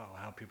thought, oh,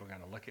 how are people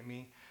going to look at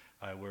me?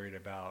 I worried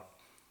about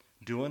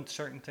doing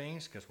certain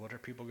things because what are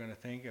people going to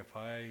think if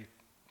I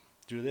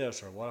do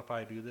this, or what if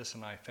I do this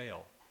and I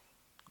fail?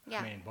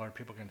 Yeah. I mean, what are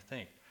people going to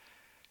think?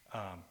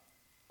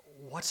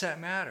 What's that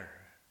matter?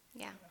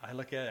 Yeah. I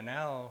look at it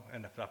now,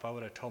 and if I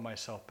would have told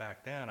myself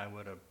back then, I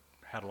would have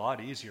had a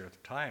lot easier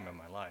time in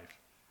my life.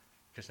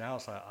 Because now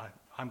it's like,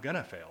 I'm going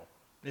to fail.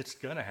 It's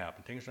going to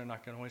happen. Things are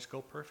not going to always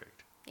go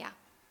perfect. Yeah.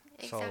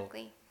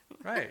 Exactly.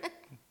 Right.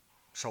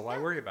 So why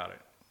worry about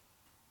it?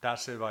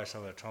 That's the advice I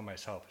would have told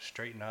myself.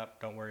 Straighten up,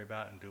 don't worry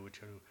about it, and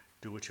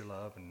do what you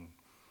love, and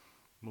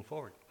move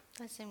forward.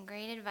 That's some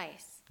great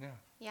advice. Yeah.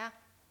 Yeah.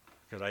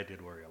 Because I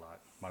did worry a lot.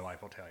 My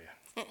wife will tell you.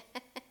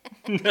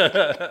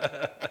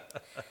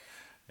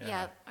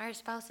 Yeah. Our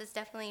spouses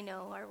definitely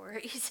know our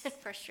worries and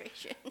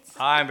frustrations.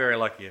 I'm very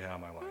lucky to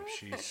have my wife.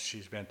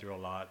 She's been through a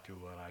lot through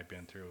what I've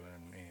been through,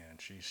 and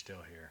she's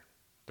still here.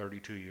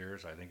 32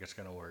 years, I think it's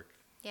going to work.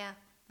 Yeah.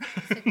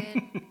 It's a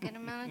good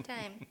amount of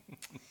time.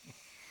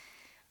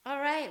 All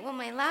right. Well,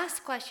 my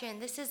last question.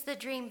 This is the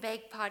Dream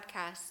Big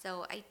podcast,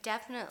 so I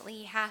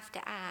definitely have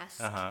to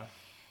ask.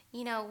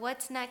 You know,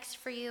 what's next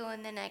for you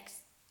in the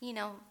next,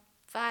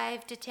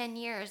 5 to 10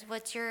 years?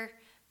 What's your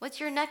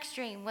next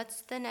dream?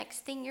 What's the next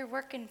thing you're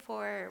working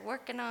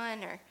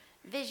on, or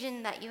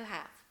vision that you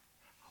have?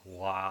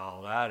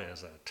 Wow, that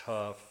is a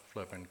tough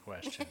flipping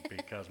question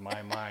because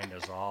my mind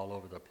is all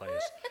over the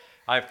place.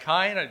 I've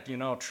kind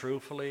of,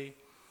 truthfully,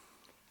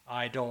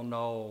 I don't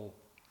know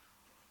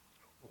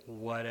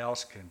what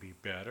else can be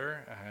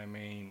better. I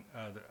mean,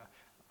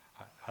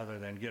 other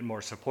than getting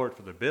more support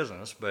for the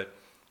business, but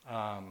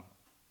and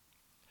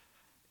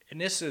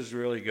this is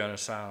really going to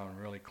sound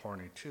really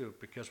corny too,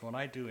 because when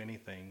I do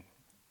anything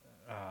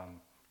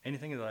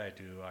that I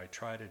do, I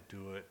try to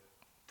do it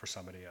for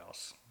somebody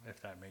else,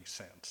 if that makes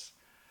sense.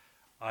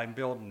 I'm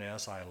building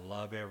this. I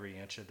love every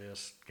inch of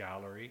this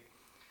gallery,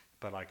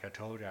 but like I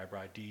told you, I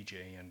brought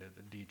DJ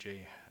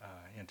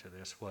into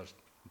this. Was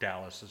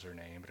Dallas is her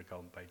name, but it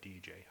goes by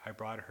DJ. I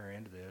brought her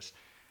into this,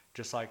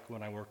 just like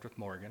when I worked with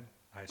Morgan.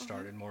 I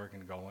started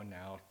Morgan going.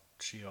 Now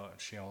she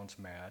owns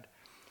Mad.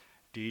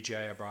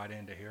 DJ I brought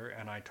into here,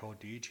 and I told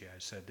DJ, I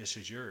said, this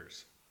is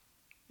yours.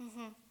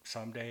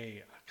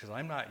 Someday, because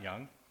I'm not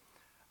young,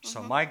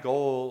 so my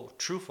goal,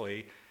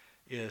 truthfully,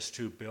 is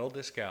to build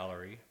this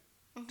gallery,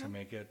 to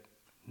make it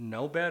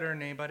no better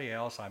than anybody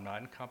else. I'm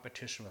not in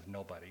competition with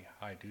nobody.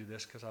 I do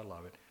this because I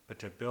love it, but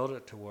to build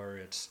it to where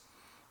it's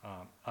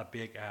a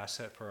big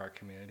asset for our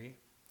community.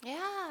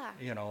 Yeah.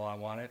 I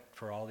want it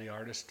for all the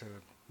artists to,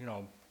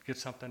 get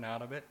something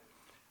out of it.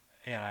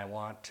 And I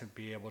want to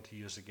be able to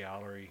use the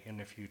gallery in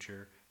the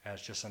future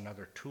as just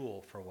another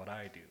tool for what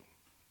I do.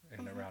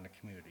 and around the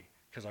community.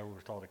 Because I work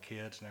with all the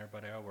kids and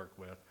everybody I work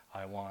with.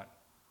 I want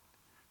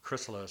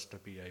Chrysalis to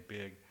be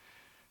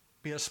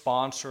be a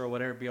sponsor or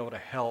whatever, be able to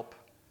help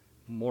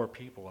more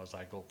people as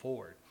I go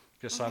forward.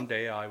 Because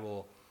someday I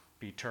will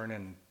be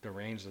turning the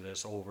reins of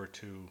this over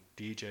to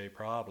DJ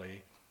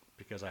probably,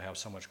 because I have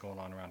so much going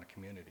on around the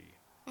community.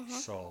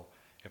 So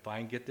if I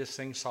can get this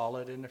thing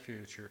solid in the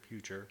future,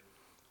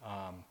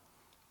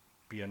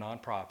 be a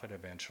nonprofit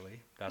eventually.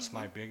 That's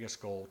my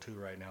biggest goal too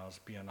right now, is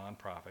be a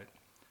nonprofit.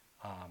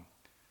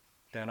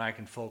 Then I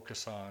can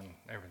focus on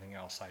everything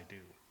else I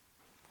do.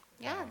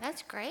 Yeah,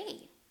 that's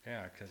great.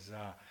 Yeah, because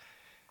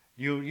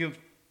you've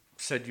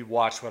said you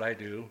watch what I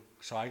do,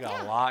 so I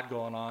got a lot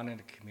going on in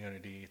the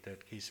community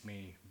that keeps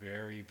me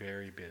very,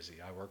 very busy.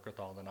 I work with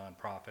all the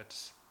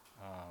nonprofits,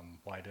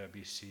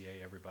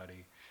 YWCA,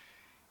 everybody,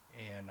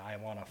 and I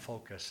want to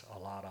focus a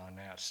lot on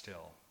that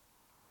still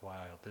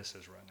while this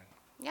is running.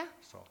 Yeah.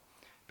 So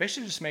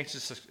basically just makes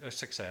it a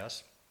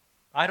success.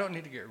 I don't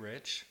need to get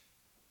rich.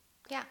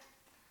 Yeah.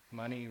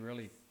 Money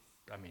really,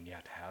 I mean, you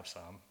have to have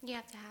some. You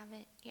have to have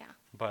it, yeah.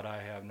 But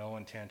I have no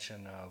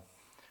intention of,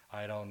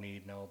 I don't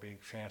need no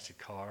big fancy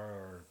car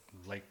or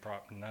lake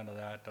prop, none of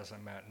that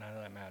doesn't matter, none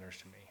of that matters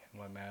to me.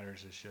 What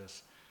matters is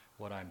just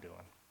what I'm doing.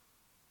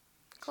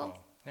 Cool. So,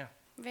 yeah.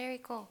 Very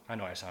cool. I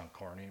know I sound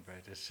corny, but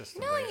it's just the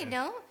No, way you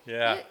don't.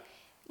 Yeah.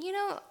 You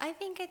know, I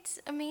think it's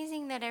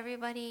amazing that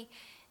everybody,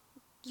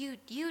 you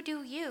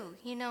do you.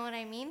 You know what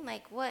I mean?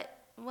 Like what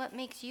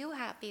makes you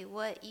happy,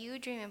 what you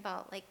dream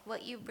about, like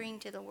what you bring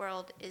to the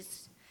world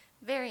is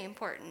very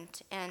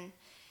important, and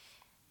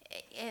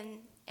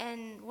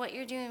what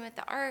you're doing with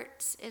the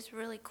arts is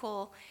really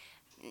cool.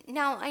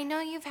 Now, I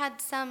know you've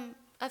had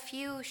a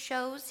few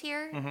shows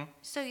here,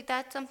 so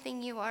that's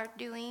something you are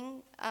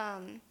doing,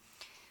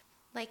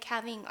 like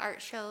having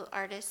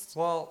artists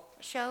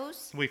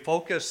shows. We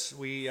focus,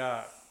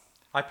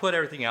 I put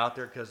everything out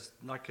there because,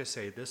 like I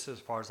say, this, as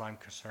far as I'm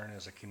concerned,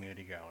 is a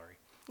community gallery.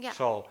 Yeah.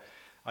 So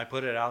I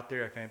put it out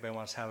there. If anybody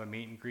wants to have a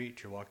meet and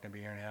greet, you're welcome to be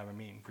here and have a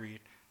meet and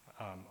greet.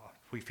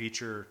 We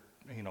feature,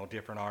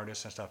 different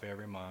artists and stuff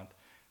every month.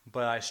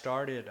 But I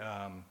started,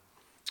 I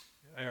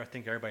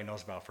think everybody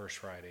knows about First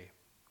Friday.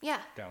 Yeah.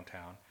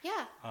 Downtown.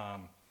 Yeah. A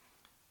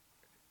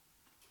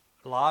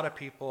lot of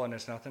people, and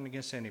it's nothing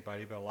against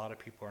anybody, but a lot of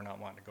people are not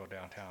wanting to go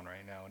downtown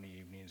right now in the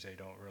evenings. They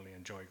don't really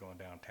enjoy going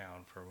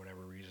downtown for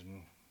whatever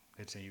reason.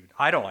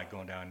 I don't like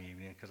going down in the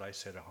evening because I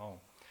sit at home.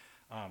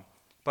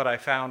 But I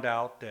found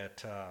out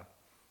that,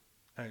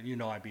 I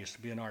used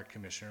to be an art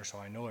commissioner, so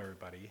I know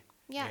everybody.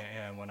 Yeah.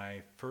 And when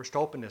I first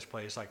opened this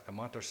place, like the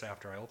month or so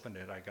after I opened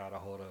it, I got a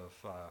hold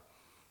of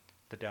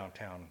the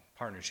downtown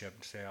partnership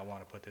and say, I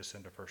want to put this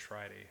into First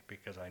Friday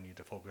because I need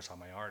to focus on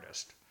my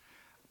artist.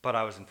 But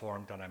I was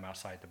informed that I'm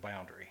outside the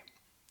boundary.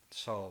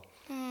 So,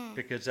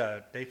 because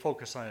they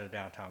focus on the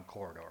downtown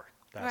corridor.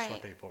 That's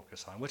what they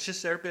focus on, which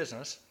is their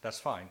business. That's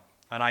fine.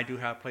 And I do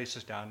have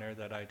places down there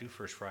that I do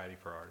First Friday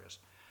for artists.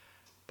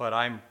 But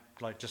I'm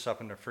like just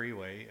up in the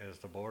freeway as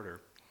the border.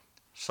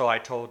 So I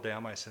told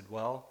them, I said,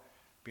 well,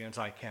 being as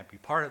I can't be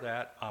part of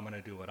that, I'm going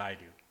to do what I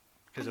do.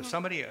 Because if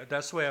somebody,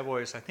 that's the way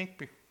I think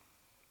the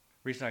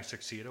reason I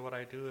succeed at what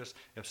I do is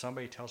if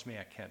somebody tells me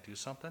I can't do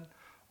something,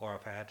 or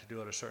if I had to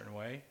do it a certain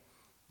way,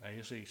 I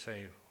usually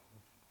say,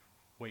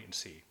 wait and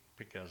see,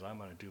 because I'm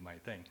going to do my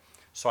thing.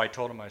 So I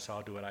told them, I said,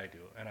 I'll do what I do.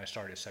 And I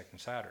started Second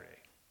Saturday.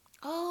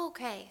 Oh,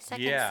 okay.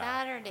 Second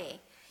Saturday.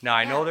 Now,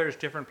 I know there's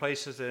different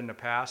places in the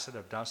past that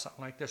have done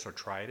something like this or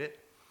tried it.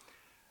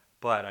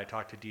 But I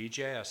talked to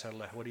DJ. I said,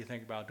 what do you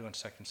think about doing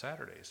Second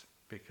Saturdays?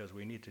 Because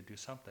we need to do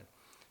something.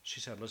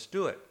 She said, let's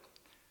do it.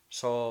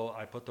 So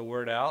I put the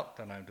word out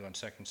that I'm doing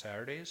Second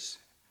Saturdays.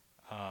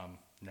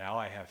 Now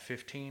I have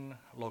 15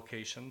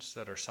 locations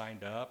that are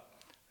signed up.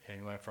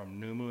 Anyway, from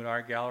New Moon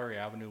Art Gallery,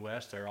 Avenue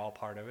West, they're all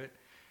part of it.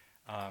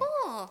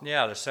 Cool.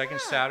 Yeah, the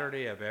second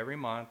Saturday of every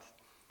month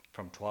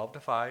from 12 to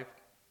 5.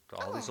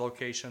 All these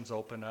locations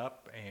open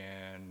up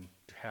and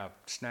have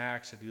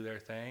snacks and do their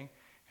thing.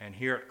 And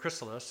here at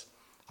Chrysalis,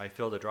 I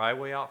fill the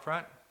driveway out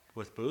front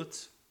with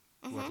booths,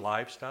 with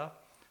live stuff.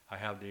 I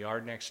have the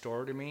yard next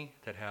door to me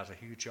that has a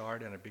huge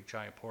yard and a big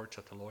giant porch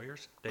at the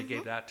lawyers. They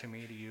gave that to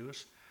me to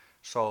use.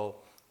 So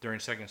during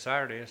Second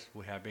Saturdays,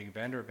 we have big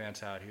vendor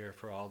events out here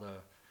for all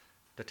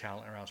the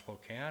talent around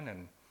Spokane,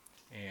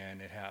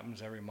 and it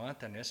happens every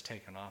month, and it's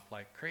taken off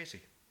like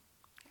crazy.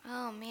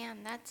 Oh man,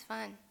 that's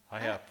fun. I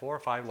have 4 or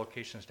 5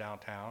 locations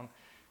downtown,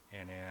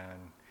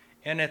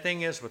 and the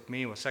thing is with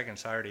me with Second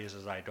Saturdays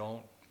is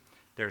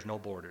there's no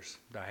borders.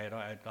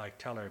 I like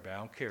tell everybody, I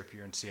don't care if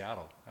you're in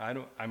Seattle. I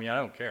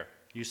don't care.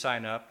 You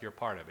sign up, you're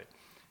part of it.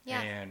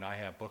 Yeah. And I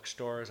have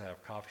bookstores, I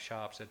have coffee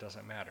shops. It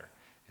doesn't matter.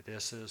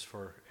 This is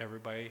for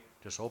everybody.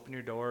 Just open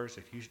your doors.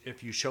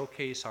 If you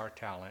showcase our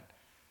talent,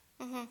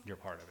 you're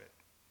part of it.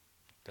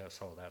 Oh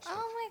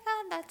my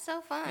God, that's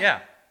so fun. Yeah.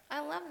 I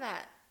love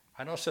that.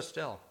 I don't sit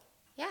still.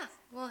 Yeah.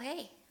 Well,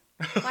 hey,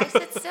 why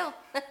sit still?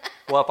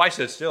 Well, if I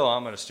sit still,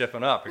 I'm going to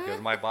stiffen up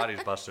because my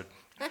body's busted.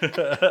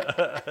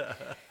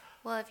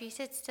 Well, if you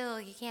sit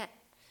still, you can't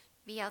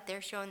be out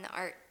there showing the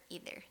art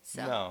either.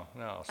 So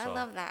No. So, I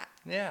love that.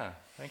 Yeah,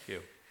 thank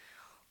you.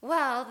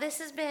 Well, this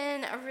has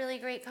been a really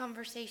great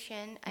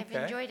conversation. I've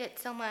Okay. enjoyed it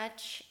so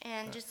much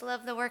and just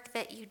love the work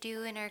that you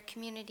do in our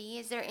community.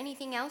 Is there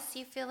anything else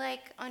you feel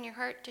like on your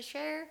heart to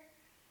share?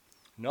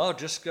 No,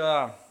 just,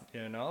 come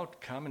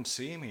and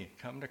see me.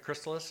 Come to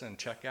Chrysalis and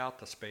check out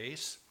the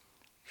space.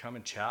 Come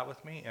and chat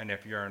with me. And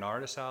if you're an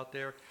artist out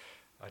there,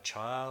 a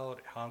child,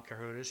 I don't care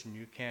who it is, and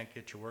you can't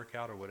get your work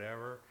out or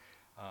whatever,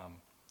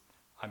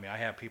 I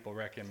have people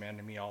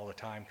recommending me all the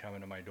time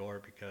coming to my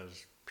door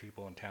because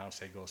people in town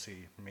say, go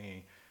see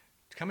me.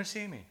 Come and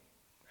see me.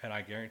 And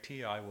I guarantee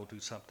you I will do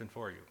something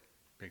for you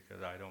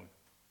because I don't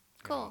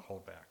Cool.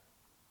 hold back.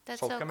 That's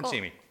So so come cool. and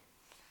see me.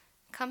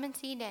 Come and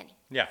see Denny.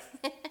 Yeah.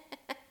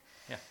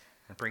 Yeah.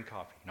 And bring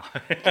coffee. No.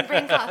 And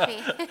bring coffee.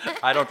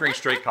 I don't drink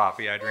straight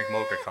coffee. I drink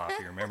mocha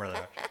coffee. Remember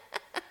that.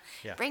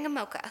 Yeah. Bring a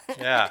mocha.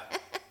 Yeah.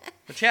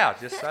 But yeah,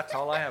 just that's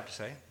all I have to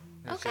say.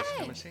 Just Okay.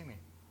 come and see me.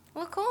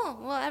 Well, cool.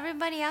 Well,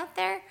 everybody out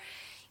there,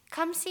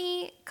 come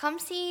see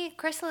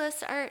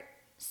Chrysalis Art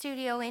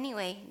Studio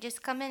anyway.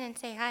 Just come in and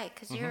say hi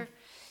because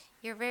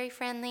you're very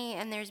friendly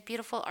and there's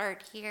beautiful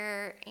art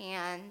here,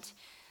 and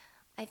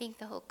I think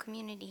the whole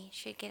community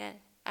should get an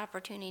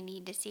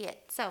opportunity to see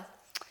it. So,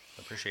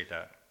 Appreciate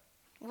that.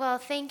 well,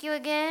 thank you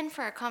again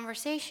for our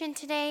conversation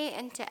today,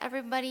 and to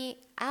everybody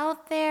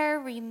out there,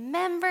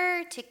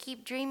 remember to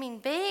keep dreaming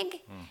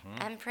big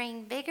and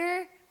praying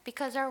bigger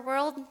because our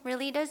world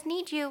really does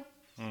need you.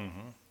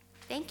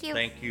 Thank you.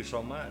 Thank you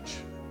so much.